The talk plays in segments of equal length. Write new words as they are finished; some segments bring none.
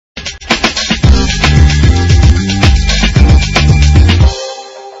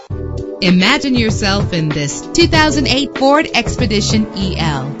Imagine yourself in this 2008 Ford Expedition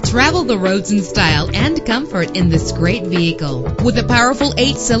EL. Travel the roads in style and comfort in this great vehicle. With a powerful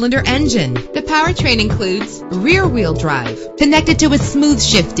 8-cylinder engine, the powertrain includes rear-wheel drive, connected to a smooth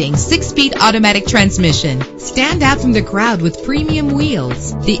shifting 6-speed automatic transmission. Stand out from the crowd with premium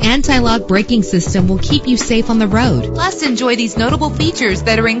wheels. The anti-lock braking system will keep you safe on the road. Plus, enjoy these notable features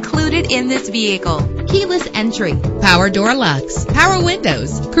that are included in this vehicle: keyless entry, power door locks, power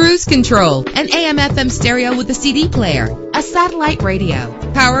windows, cruise control, an AM/FM stereo with a CD player, a satellite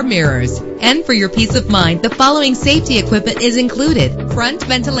radio, power mirrors. And for your peace of mind, the following safety equipment is included: front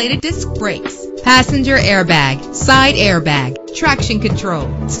ventilated disc brakes, passenger airbag, side airbag, traction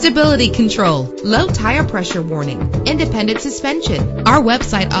control, stability control, low tire pressure warning, independent suspension. Our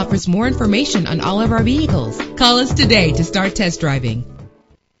website offers more information on all of our vehicles. Call us today to start test driving.